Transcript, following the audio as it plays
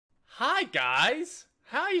Hi guys,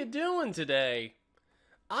 how you doing today?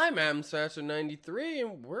 I'm AmSasher93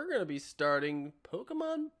 and we're going to be starting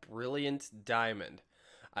Pokemon Brilliant Diamond.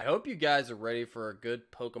 I hope you guys are ready for a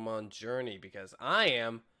good Pokemon journey because I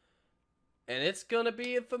am. And it's going to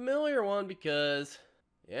be a familiar one because,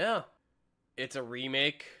 yeah, it's a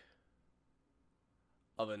remake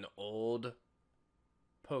of an old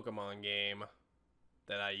Pokemon game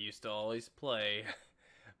that I used to always play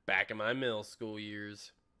back in my middle school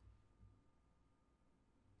years.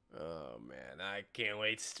 Oh man, I can't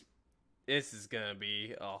wait. This is gonna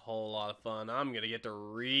be a whole lot of fun. I'm gonna get to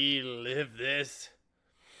relive this.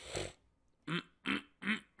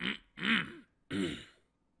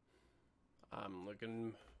 I'm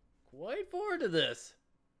looking quite forward to this.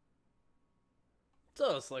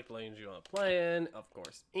 So, select the language you want to play in. Of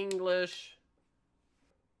course, English.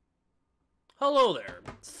 Hello there.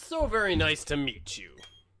 So very nice to meet you.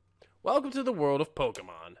 Welcome to the world of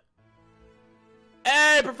Pokemon.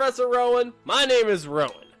 Hey, Professor Rowan! My name is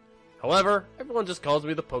Rowan. However, everyone just calls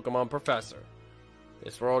me the Pokemon Professor.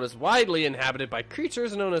 This world is widely inhabited by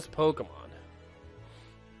creatures known as Pokemon.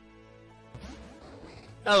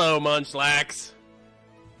 Hello, Munchlax!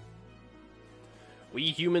 We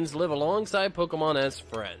humans live alongside Pokemon as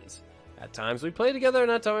friends. At times we play together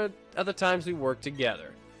and at other times we work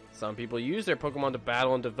together. Some people use their Pokemon to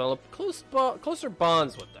battle and develop closer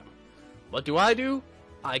bonds with them. What do?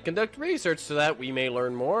 I conduct research so that we may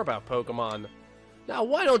learn more about Pokemon. Now,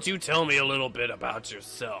 why don't you tell me a little bit about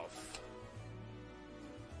yourself?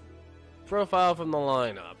 Profile from the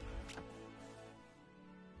lineup.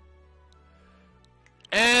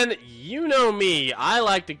 And you know me, I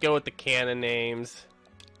like to go with the canon names.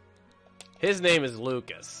 His name is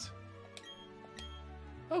Lucas.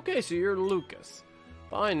 Okay, so you're Lucas.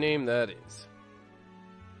 Fine name that is.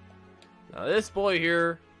 Now this boy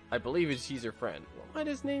here, I believe he's your friend. What might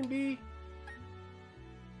his name be?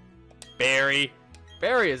 Barry.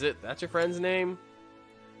 Barry, is it? That's your friend's name?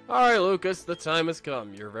 Alright, Lucas, the time has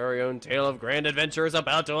come. Your very own tale of grand adventure is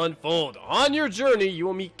about to unfold. On your journey, you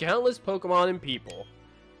will meet countless Pokemon and people.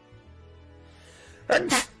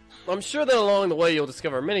 I'm sure that along the way you'll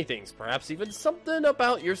discover many things, perhaps even something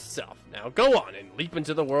about yourself. Now go on and leap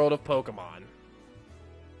into the world of Pokemon.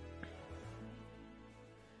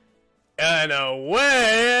 And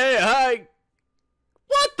away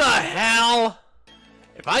What the hell?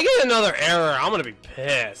 If I get another error, I'm gonna be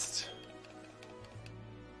pissed.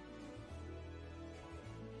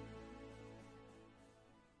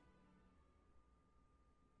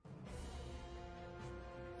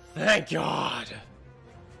 Thank God.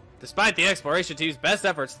 Despite the exploration team's best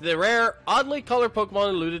efforts, the rare, oddly colored Pokemon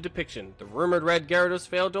eluded depiction. The rumored red Gyarados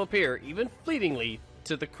failed to appear, even fleetingly,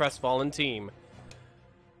 to the crestfallen team.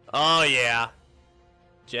 Oh yeah.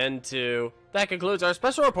 Gen 2. That concludes our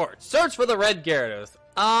special report. Search for the red Gyarados.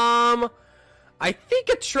 I think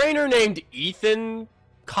a trainer named Ethan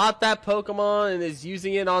caught that Pokemon and is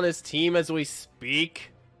using it on his team as we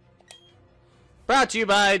speak. Brought to you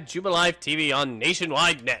by Jubilife TV on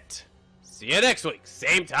Nationwide Net. See you next week.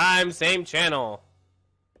 Same time, same channel.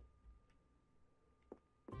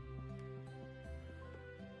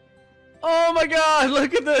 Oh my God,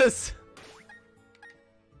 look at this.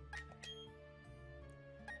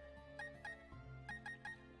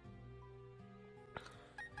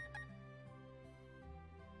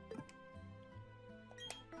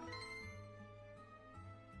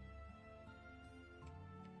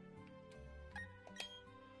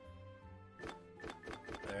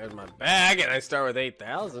 There's my bag, and I start with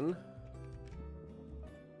 8,000.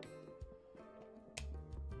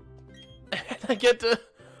 And I get to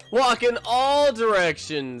walk in all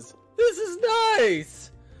directions. This is nice.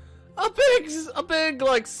 A big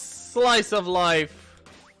like slice of life.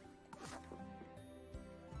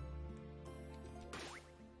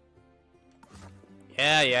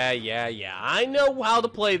 Yeah. I know how to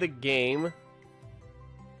play the game.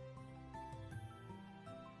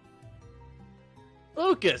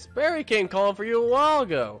 Lucas, Barry came calling for you a while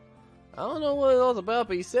ago. I don't know what it was about,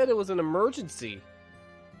 but he said it was an emergency.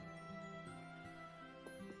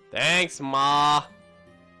 Thanks, Ma.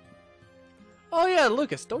 Oh yeah,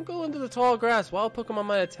 Lucas, don't go into the tall grass. Wild Pokemon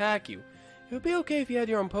might attack you. It would be okay if you had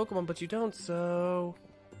your own Pokemon, but you don't, so...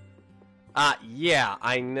 yeah,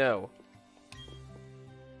 I know.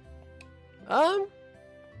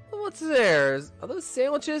 What's there? Are those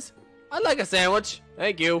sandwiches? I'd like a sandwich.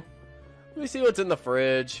 Thank you. Let me see what's in the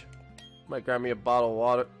fridge. Might grab me a bottle of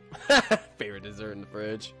water. Favorite dessert in the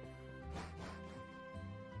fridge.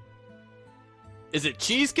 Is it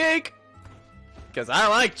cheesecake? Because I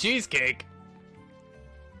like cheesecake.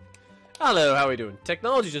 Hello, how are we doing?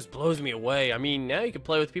 Technology just blows me away. I mean, now you can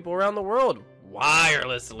play with people around the world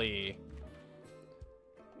wirelessly.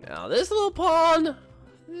 Now, this little pond,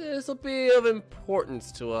 this will be of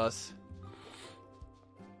importance to us.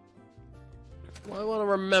 Well, I want to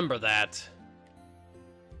remember that.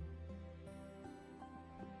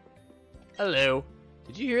 Hello.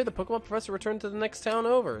 Did you hear the Pokemon Professor returned to the next town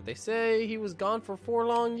over? They say he was gone for 4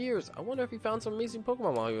 long years. I wonder if he found some amazing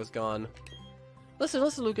Pokemon while he was gone. Listen,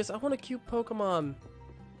 Lucas, I want a cute Pokemon.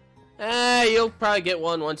 You'll probably get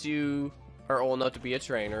one once you are old enough to be a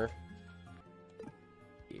trainer.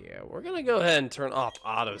 Yeah, we're gonna go ahead and turn off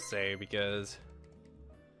autosave because...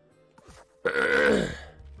 what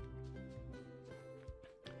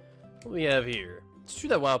do we have here? It's true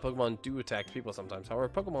that wild Pokemon do attack people sometimes. However,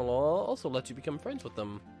 Pokemon will also let you become friends with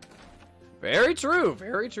them. Very true,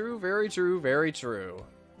 very true, very true, very true.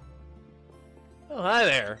 Oh, hi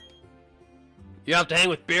there. You have to hang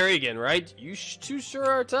with Barry again, right? You two sure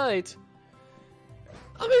are tight.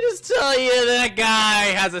 Let me just tell you, that guy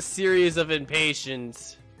has a series of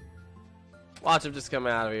impatience. Watch him just come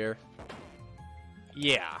out of here.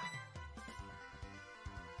 Yeah.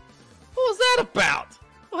 What was that about?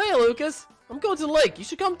 Oh, hey, Lucas. I'm going to the lake. You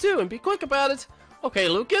should come too, and be quick about it. Okay,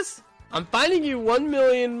 Lucas. I'm finding you 1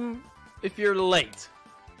 million if you're late.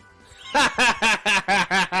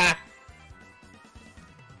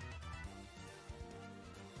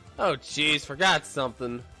 Oh, jeez, forgot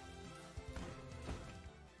something.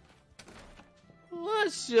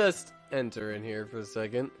 Let's just enter in here for a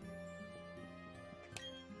second.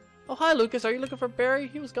 Oh, hi, Lucas. Are you looking for Barry?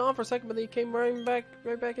 He was gone for a second, but then he came right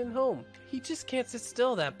back in home. He just can't sit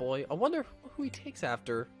still, that boy. I wonder who he takes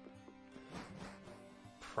after.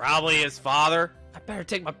 Probably his father. I better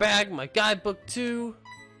take my bag, my guidebook, too.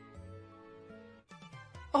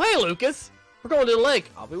 Oh, hey, Lucas. We're going to the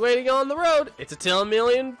lake. I'll be waiting on the road. It's a 10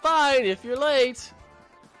 million fine if you're late.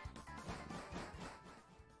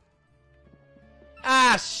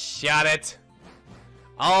 Ah, shut it.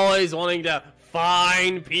 Always wanting to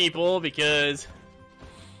fine people because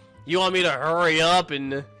you want me to hurry up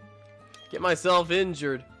and get myself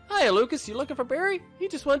injured. Hi, Lucas. You looking for Barry? He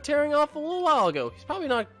just went tearing off a little while ago. He's probably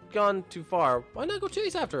not gone too far. Why not go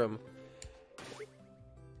chase after him?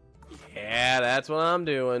 Yeah, that's what I'm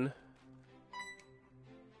doing.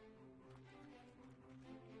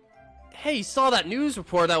 Hey, you saw that news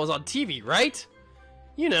report that was on TV, right?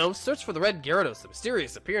 You know, search for the Red Gyarados, the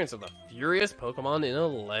mysterious appearance of the furious Pokemon in a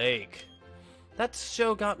lake. That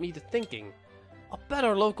show got me to thinking. I'll bet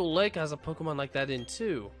our local lake has a Pokemon like that in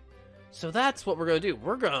too. So that's what we're gonna do.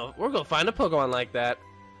 We're gonna find a Pokemon like that.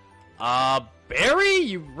 Barry,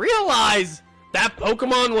 you realize that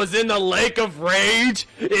Pokemon was in the Lake of Rage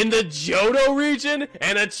in the Johto region,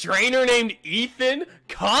 and a trainer named Ethan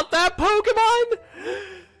caught that Pokemon?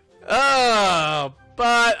 Oh,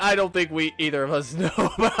 but I don't think either of us know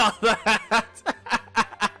about that.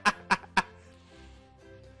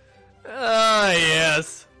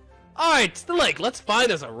 Yes. Alright, to the lake. Let's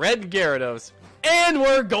find us a red Gyarados. And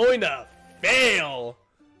we're going to fail.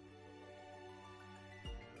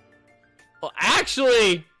 Well,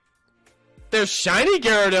 actually, there's shiny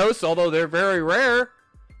Gyarados, although they're very rare.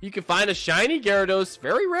 You can find a shiny Gyarados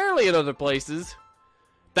very rarely in other places.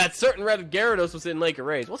 That certain red Gyarados was in Lake of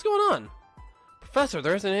Rage. What's going on? Professor,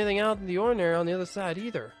 there isn't anything out of the ordinary on the other side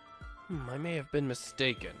either. I may have been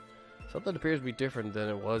mistaken. Something appears to be different than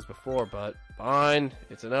it was before, but fine.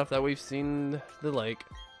 It's enough that we've seen the lake.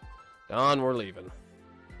 Don, we're leaving.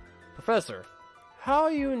 Professor, how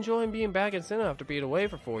are you enjoying being back in Sinnoh after being away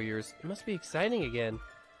for 4 years? It must be exciting again.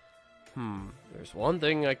 There's one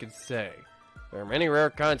thing I could say. There are many rare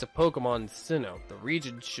kinds of Pokemon in Sinnoh. The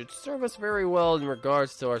region should serve us very well in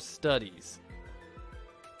regards to our studies.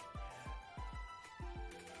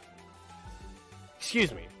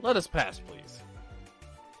 Excuse me, let us pass, please.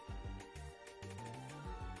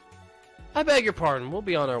 I beg your pardon, we'll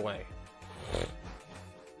be on our way.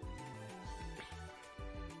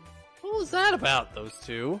 What was that about, those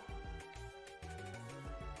two?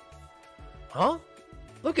 Huh?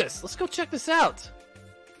 Lucas, let's go check this out.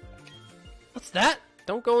 What's that?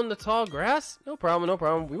 Don't go in the tall grass? No problem, no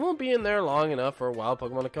problem. We won't be in there long enough for a wild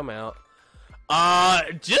Pokemon to come out.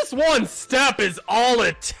 Just one step is all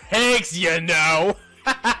it takes, you know.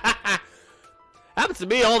 Happens to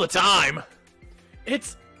me all the time.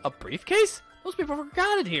 It's a briefcase? Those people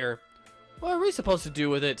forgot it here. What are we supposed to do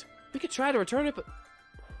with it? We could try to return it, but...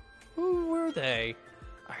 Who were they?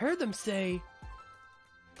 I heard them say...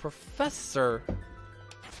 Professor...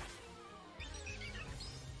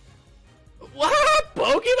 What?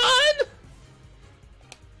 Pokemon?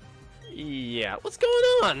 Yeah, what's going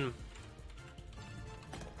on?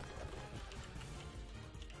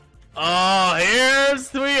 Oh,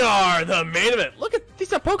 here's we are, the main event. Look at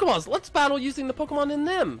these are Pokemons. Let's battle using the Pokemon in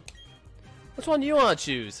them. Which one do you want to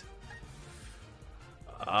choose?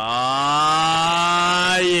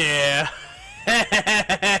 Ah, yeah.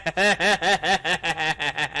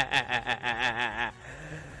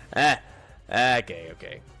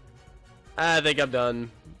 Okay. I think I'm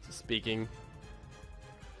done speaking.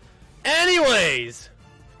 Anyways,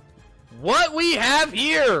 what we have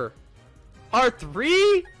here are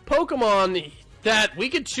 3 Pokemon that we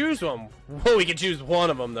could choose from. Well, we could choose one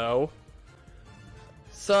of them, though.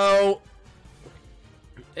 So,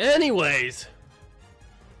 anyways,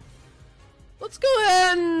 let's go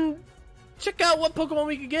ahead and check out what Pokemon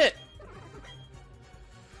we could get.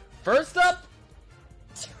 First up,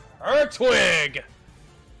 Turtwig,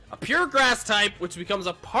 a pure grass type, which becomes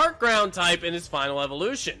a part ground type in its final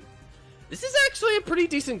evolution. This is actually a pretty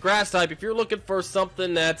decent grass type if you're looking for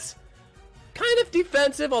something that's kind of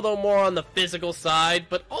defensive, although more on the physical side,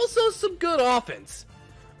 but also some good offense.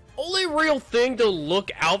 Only real thing to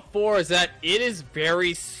look out for is that it is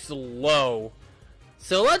very slow.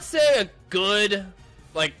 So let's say a good,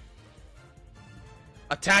 like,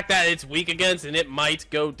 attack that it's weak against and it might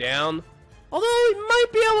go down. Although it might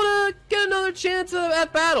be able to get another chance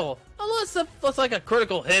at battle. Unless it's like a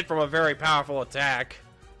critical hit from a very powerful attack.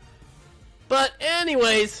 But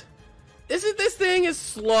anyways, this thing is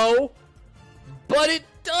slow. But it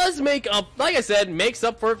does make up, like I said, makes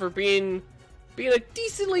up for it for being a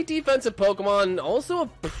decently defensive Pokemon, and also a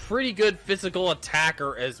pretty good physical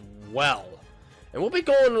attacker as well. And we'll be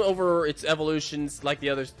going over its evolutions like the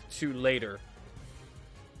other 2 later.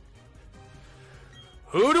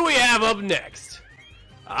 Who do we have up next?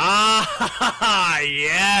 Ah,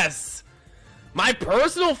 yes! My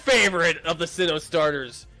personal favorite of the Sinnoh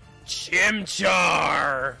starters,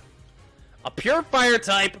 Chimchar! A pure fire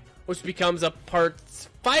type, which becomes a part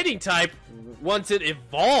fighting type once it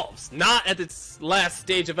evolves, not at its last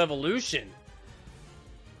stage of evolution.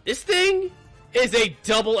 This thing is a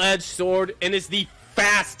double-edged sword and is the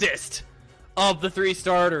fastest of the 3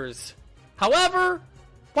 starters. However,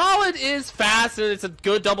 while it is fast and it's a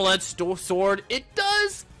good double-edged sword, it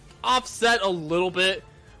does offset a little bit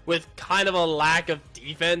with kind of a lack of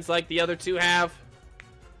defense like the other 2 have.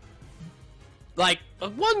 Like a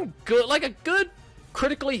good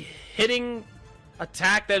critically hitting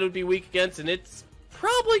attack that would be weak against, and it's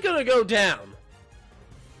probably gonna go down.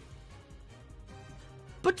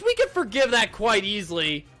 But we can forgive that quite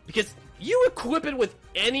easily, because you equip it with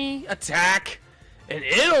any attack, and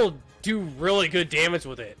it'll do really good damage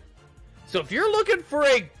with it. So if you're looking for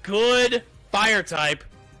a good fire type,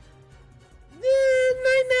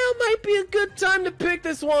 right now might be a good time to pick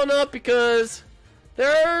this one up, because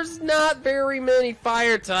there's not very many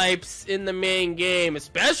fire types in the main game,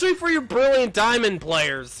 especially for your Brilliant Diamond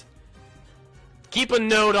players. Keep a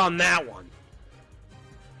note on that one.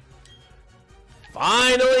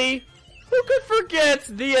 Finally, who could forget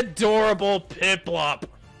the adorable Piplup?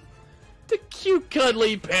 The cute,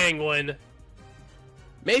 cuddly penguin.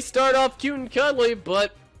 May start off cute and cuddly,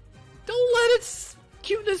 but don't let its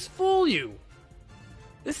cuteness fool you.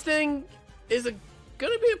 This thing is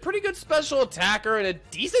gonna be a pretty good special attacker and a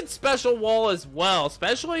decent special wall as well,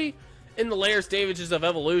 especially in the later stages of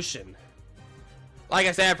evolution. Like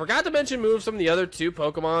I said, I forgot to mention moves from the other 2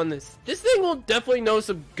 Pokemon. This thing will definitely know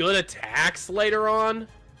some good attacks later on.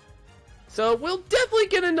 So we'll definitely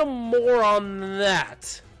get into more on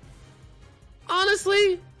that.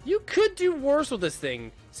 Honestly, you could do worse with this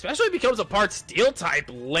thing, especially if it becomes a part Steel type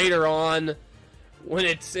later on when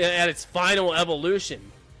it's at its final evolution.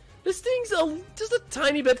 This thing's just a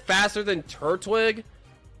tiny bit faster than Turtwig,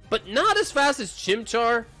 but not as fast as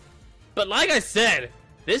Chimchar. But like I said,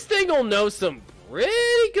 this thing will know some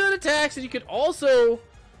pretty good attacks, and you could also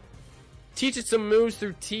teach it some moves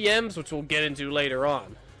through TMs, which we'll get into later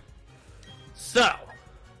on. So,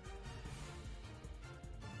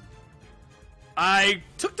 I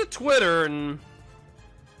took to Twitter and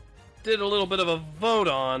did a little bit of a vote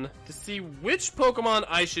on to see which Pokemon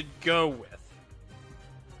I should go with.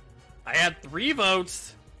 I had 3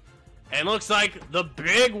 votes, and looks like the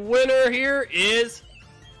big winner here is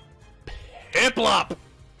Piplup.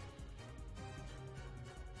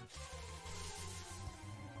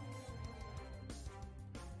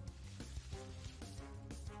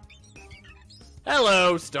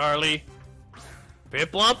 Hello, Starly.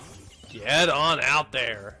 Piplup, get on out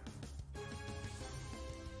there.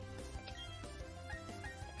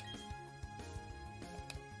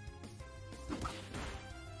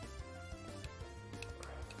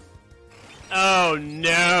 Oh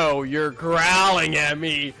no, you're growling at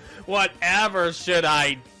me. Whatever should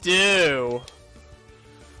I do?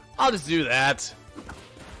 I'll just do that.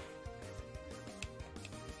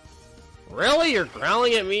 Really? You're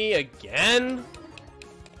growling at me again?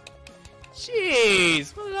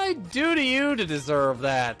 Jeez, what did I do to you to deserve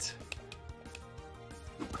that?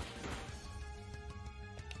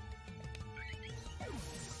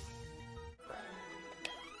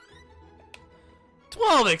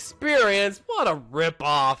 Experience? What a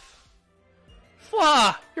ripoff!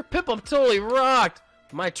 Flah! Your Piplup totally rocked!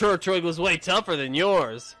 My Turtwig was way tougher than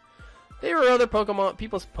yours. They were other Pokemon,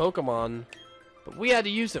 people's Pokemon, but we had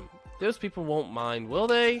to use them. Those people won't mind, will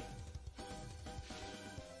they?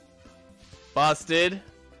 Busted.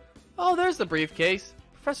 Oh, there's the briefcase.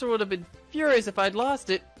 Professor would have been furious if I'd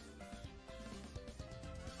lost it.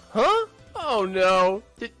 Huh? Oh no.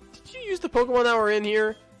 Did you use the Pokemon that were in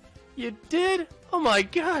here? You did? Oh my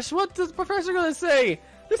gosh, what is the professor gonna say?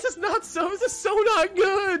 This is so not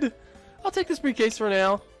good! I'll take this briefcase for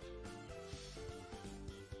now.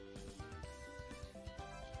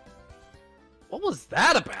 What was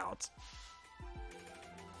that about?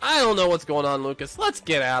 I don't know what's going on, Lucas. Let's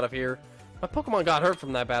get out of here. My Pokemon got hurt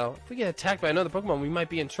from that battle. If we get attacked by another Pokemon, we might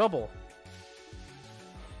be in trouble.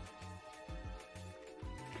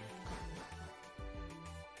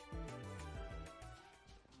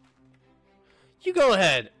 You go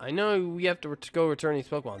ahead. I know we have to go return these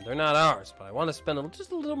Pokemon. They're not ours, but I want to spend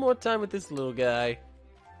just a little more time with this little guy.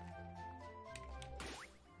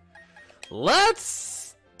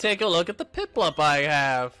 Let's take a look at the Piplup I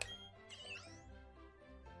have.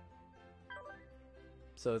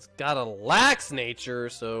 So it's got a lax nature,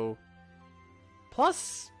 so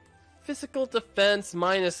plus physical defense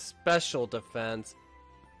minus special defense.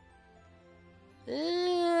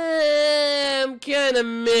 I'm kind of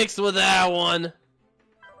mixed with that one.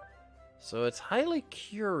 So it's highly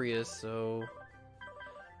curious, so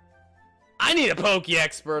I need a Poke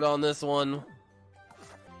expert on this one.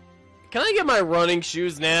 Can I get my running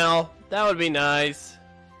shoes now? That would be nice.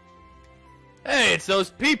 Hey, it's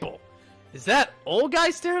those people. Is that old guy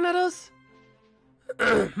staring at us? I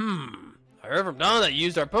heard from Don that you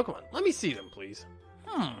used our Pokemon. Let me see them, please.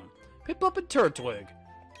 Piplup and Turtwig.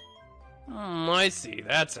 I see.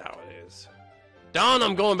 That's how it is. Don,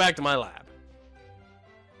 I'm going back to my lab.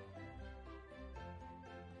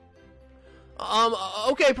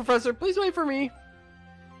 Okay, Professor. Please wait for me.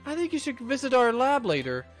 I think you should visit our lab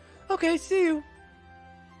later. Okay, see you.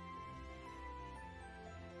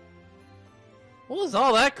 What was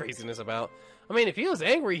all that craziness about? I mean, if he was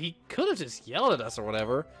angry, he could have just yelled at us or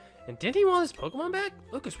whatever. And didn't he want his Pokemon back?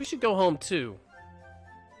 Lucas, we should go home too.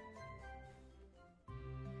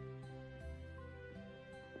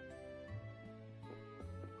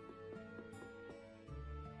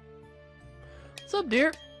 What's up,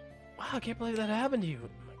 dear? Wow, I can't believe that happened to you.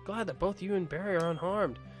 I'm glad that both you and Barry are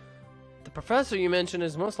unharmed. The professor you mentioned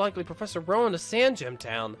is most likely Professor Rowan of Sand Gem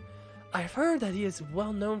Town. I've heard that he is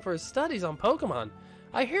well known for his studies on Pokemon.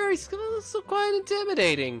 I hear he's also quite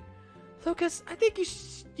intimidating. Lucas, I think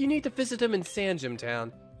you need to visit him in Sand Gem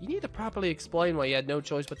Town. You need to properly explain why you had no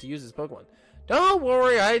choice but to use his Pokemon. Don't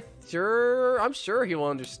worry, I'm sure he will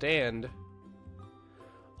understand.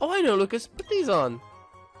 Oh, I know, Lucas. Put these on.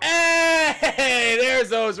 Hey, there's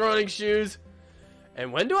those running shoes.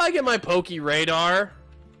 And when do I get my Poke Radar?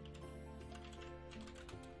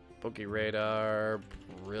 Poke Radar,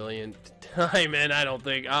 brilliant timing. I don't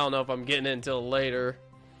know if I'm getting it until later.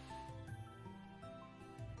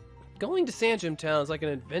 Going to Sand Gem Town is like an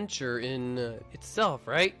adventure in itself,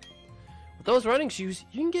 right? With those running shoes,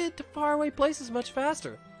 you can get to faraway places much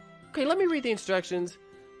faster. Okay, let me read the instructions.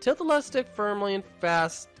 Tilt the left stick firmly and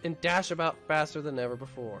fast, and dash about faster than ever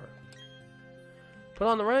before. Put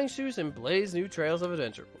on the running shoes and blaze new trails of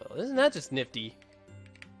adventure. Well, isn't that just nifty?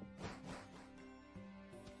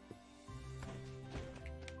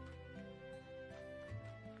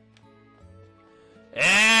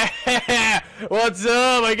 What's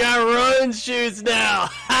up? I got running shoes now.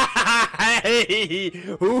 Hey.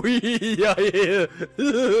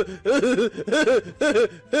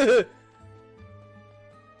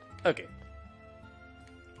 Okay.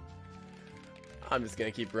 I'm just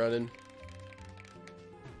gonna keep running.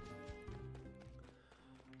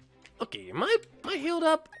 Okay, am I healed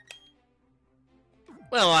up?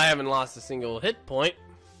 Well, I haven't lost a single hit point.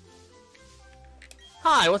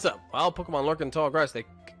 Hi, what's up? Wild Pokemon lurk in the tall grass. They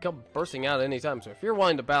come bursting out at any time. So if you're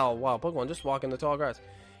wanting to battle wild Pokemon, just walk in the tall grass. If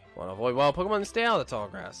you want to avoid wild Pokemon, then stay out of the tall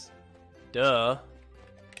grass. Duh.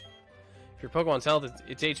 If your Pokemon's health,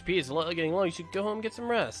 its HP is getting low, you should go home and get some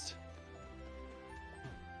rest.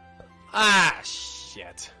 Ah,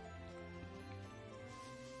 shit.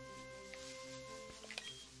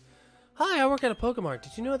 Hi, I work at a Pokemon.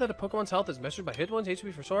 Did you know that a Pokemon's health is measured by hit points,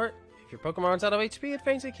 HP for short? If your Pokemon's out of HP, it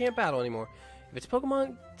faintly can't battle anymore. If its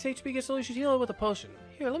Pokemon's HP gets low, you should heal it with a potion.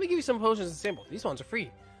 Here, let me give you some potions and samples. These ones are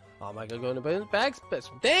free. Oh my god, go into the bags.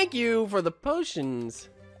 Thank you for the potions.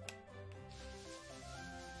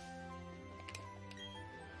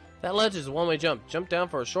 That ledge is a one-way jump. Jump down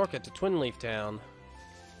for a shortcut to Twin Leaf Town.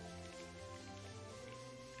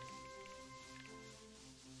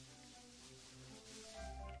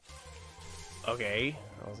 Okay,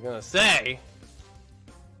 I was gonna say.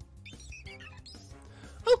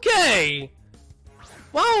 Okay!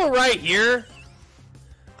 While we're right here,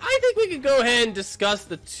 I think we could go ahead and discuss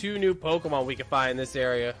the 2 new Pokemon we can find in this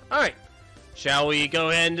area. Alright, shall we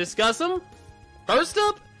go ahead and discuss them? First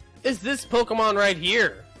up is this Pokemon right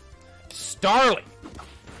here. Starly.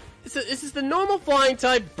 This is the normal flying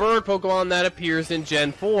type bird Pokemon that appears in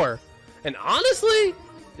Gen 4. And honestly,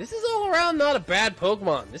 this is all around not a bad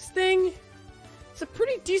Pokemon. This thing, it's a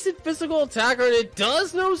pretty decent physical attacker, and it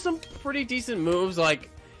does know some pretty decent moves like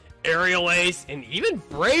Aerial Ace and even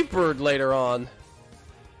Brave Bird later on.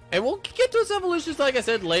 And we'll get to its evolutions, like I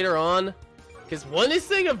said, later on. Because when this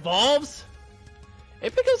thing evolves,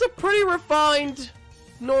 it becomes a pretty refined,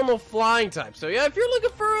 normal flying type. So yeah, if you're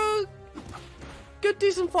looking for a good,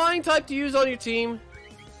 decent flying type to use on your team,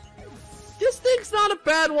 this thing's not a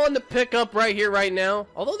bad one to pick up right here, right now.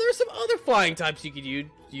 Although there's some other flying types you could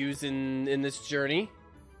use in this journey.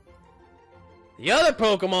 The other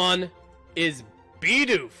Pokemon is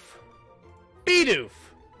Bidoof. Bidoof.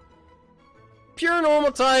 Pure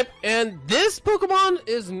normal type, and this Pokemon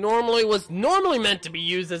was normally meant to be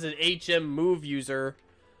used as an HM move user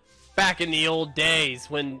back in the old days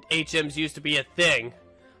when HMs used to be a thing.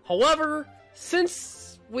 However,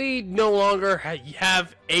 since we no longer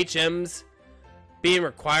have HMs being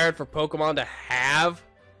required for Pokemon to have,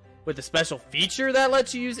 with a special feature that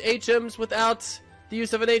lets you use HMs without the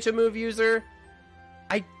use of an HM move user,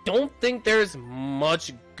 I don't think there's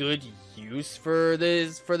much good use for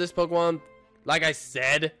this Pokemon. Like I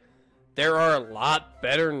said, there are a lot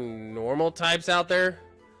better normal types out there.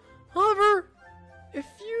 However, if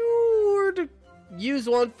you were to use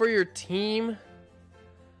one for your team,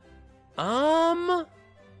 I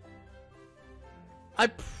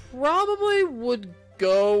probably would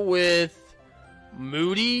go with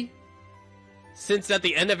Moody, since at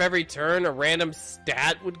the end of every turn a random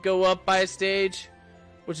stat would go up by a stage,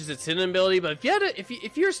 which is its hidden ability. But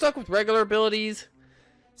if you're stuck with regular abilities,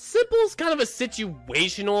 Simple's kind of a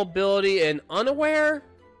situational ability, and Unaware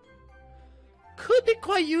could be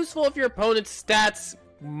quite useful if your opponent's stats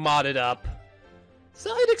modded up.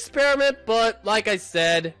 So I'd experiment, but like I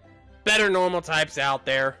said, better normal types out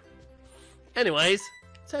there. Anyways,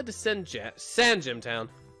 let's head to Sandgem Town.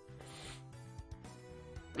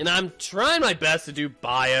 And I'm trying my best to do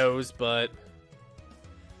bios, but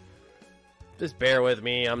just bear with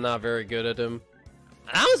me, I'm not very good at them.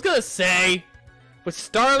 I was gonna say, with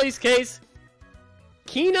Starly's case,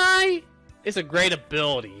 Kenai is a great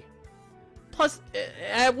ability. Plus,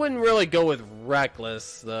 I wouldn't really go with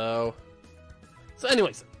Reckless, though. So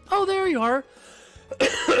anyways, oh, there you are.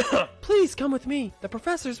 Please come with me. The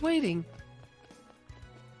professor's waiting.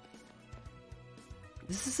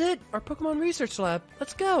 This is it, our Pokemon Research Lab.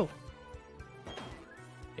 Let's go.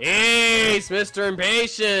 Hey, Mr.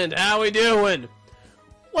 Impatient. How we doing?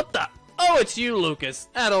 What the? Oh, it's you, Lucas.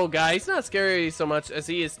 That old guy. He's not scary so much as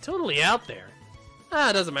he is totally out there. Ah,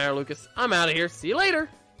 it doesn't matter, Lucas. I'm out of here. See you later.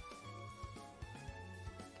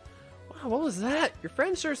 Wow, what was that? Your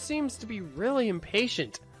friend sure seems to be really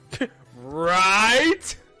impatient.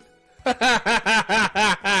 Right?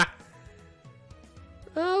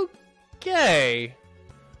 Okay.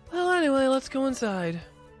 Well, anyway, let's go inside.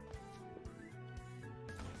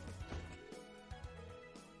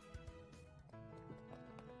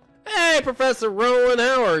 Hey, Professor Rowan,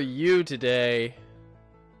 how are you today?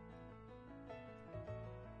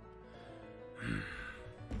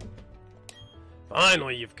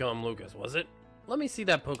 Finally, you've come, Lucas, was it? Let me see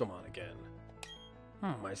that Pokemon again.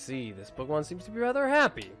 I see. This Pokemon seems to be rather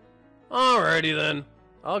happy. Alrighty then.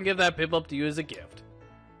 I'll give that Piplup to you as a gift.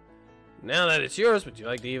 Now that it's yours, would you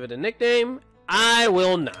like to give it a nickname? I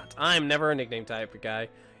will not. I'm never a nickname type of guy.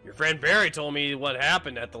 Your friend Barry told me what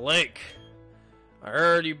happened at the lake. I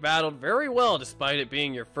heard you battled very well despite it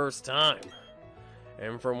being your first time.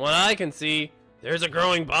 And from what I can see, there's a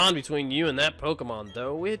growing bond between you and that Pokemon,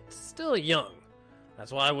 though it's still young.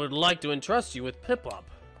 That's why I would like to entrust you with Piplup.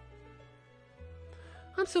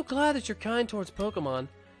 I'm so glad that you're kind towards Pokemon.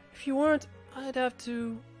 If you weren't, I'd have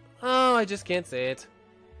to... Oh, I just can't say it.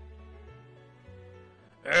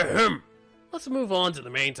 Ahem. Let's move on to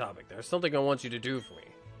the main topic. There's something I want you to do for me.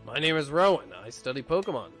 My name is Rowan. I study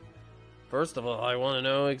Pokemon. First of all, I want to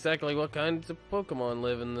know exactly what kinds of Pokemon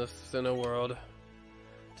live in the Sinnoh world.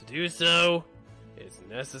 To do so, it's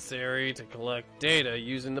necessary to collect data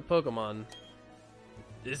using the Pokemon.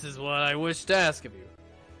 This is what I wish to ask of you.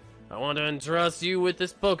 I want to entrust you with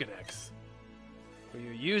this Pokedex. Will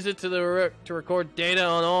you use it to record data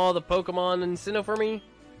on all the Pokemon in Sinnoh for me?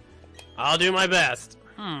 I'll do my best.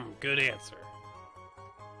 Good answer.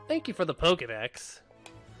 Thank you for the Pokedex.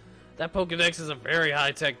 That Pokedex is a very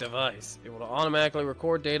high-tech device. It will automatically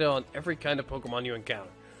record data on every kind of Pokemon you encounter.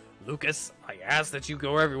 Lucas, I ask that you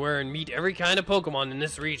go everywhere and meet every kind of Pokemon in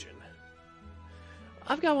this region.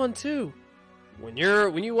 I've got one too. When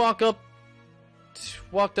you walked up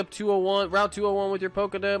 201, Route 201 with your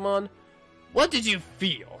Pokemon, what did you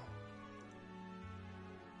feel?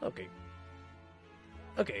 Okay,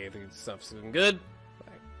 I think stuff's looking good.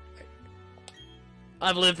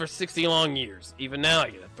 I've lived for 60 long years. Even now I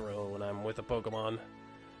get a thrill when I'm with a Pokemon.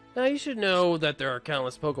 Now you should know that there are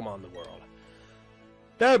countless Pokemon in the world.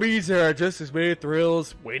 That means there are just as many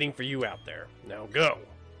thrills waiting for you out there. Now go.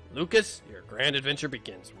 Lucas, your grand adventure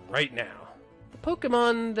begins right now. The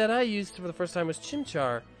Pokemon that I used for the first time was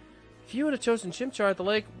Chimchar. If you would have chosen Chimchar at the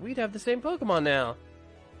lake, we'd have the same Pokemon now.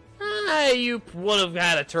 You would have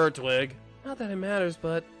had a Turtwig. Not that it matters,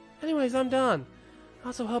 but... Anyways, I'm done. I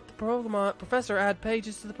also helped the professor add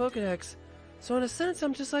pages to the Pokedex, so in a sense,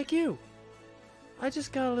 I'm just like you. I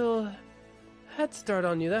just got a little head start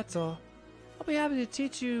on you, that's all. I'll be happy to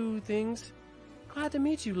teach you things. Glad to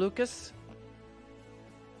meet you, Lucas.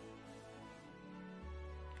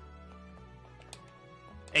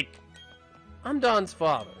 Hey, I'm Don's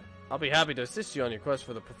father. I'll be happy to assist you on your quest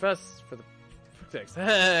for the Pokedex.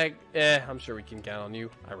 I'm sure we can count on you.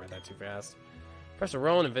 I read that too fast. Professor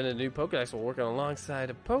Rowan invented a new Pokedex while working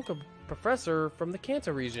alongside a professor from the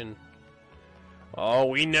Kanto region. Oh,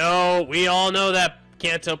 we all know that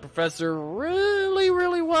Kanto professor really,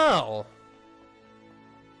 really well.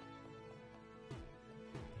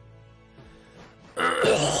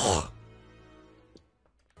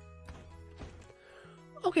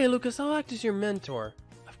 Okay, Lucas, I'll act as your mentor.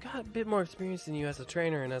 I've got a bit more experience than you as a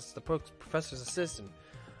trainer and as the professor's assistant.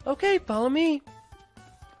 Okay, follow me.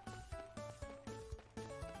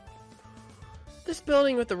 This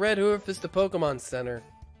building with the red roof is the Pokemon Center.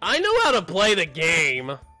 I know how to play the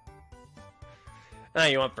game!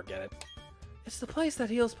 You won't forget it. It's the place that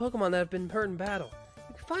heals Pokemon that have been hurt in battle.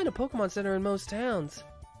 You can find a Pokemon Center in most towns.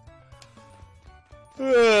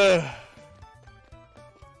 The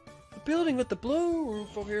building with the blue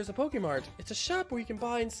roof over here is a Pokemart. It's a shop where you can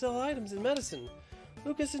buy and sell items and medicine.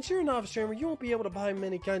 Lucas, since you're a novice trainer, you won't be able to buy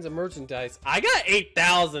many kinds of merchandise. I got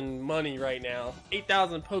 8,000 money right now.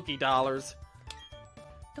 8,000 Poké-Dollars.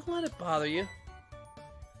 Don't let it bother you.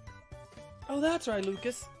 Oh, that's right,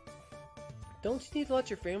 Lucas. Don't you need to let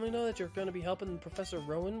your family know that you're going to be helping Professor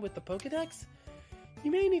Rowan with the Pokedex?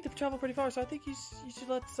 You may need to travel pretty far, so I think you should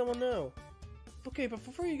let someone know. Okay, but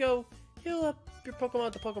before you go, heal up your Pokemon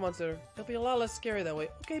at the Pokemon Center. It'll be a lot less scary that way.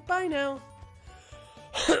 Okay, bye now.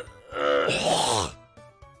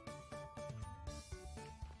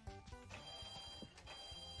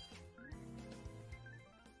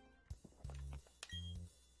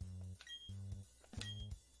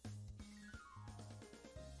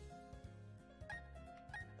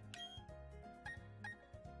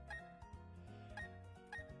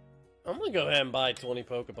 I'm gonna go ahead and buy 20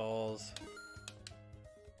 Pokeballs.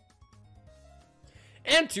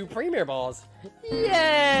 And 2 Premier Balls.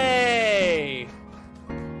 Yay!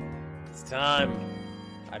 It's time.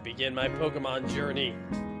 I begin my Pokemon journey.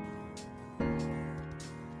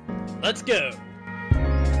 Let's go!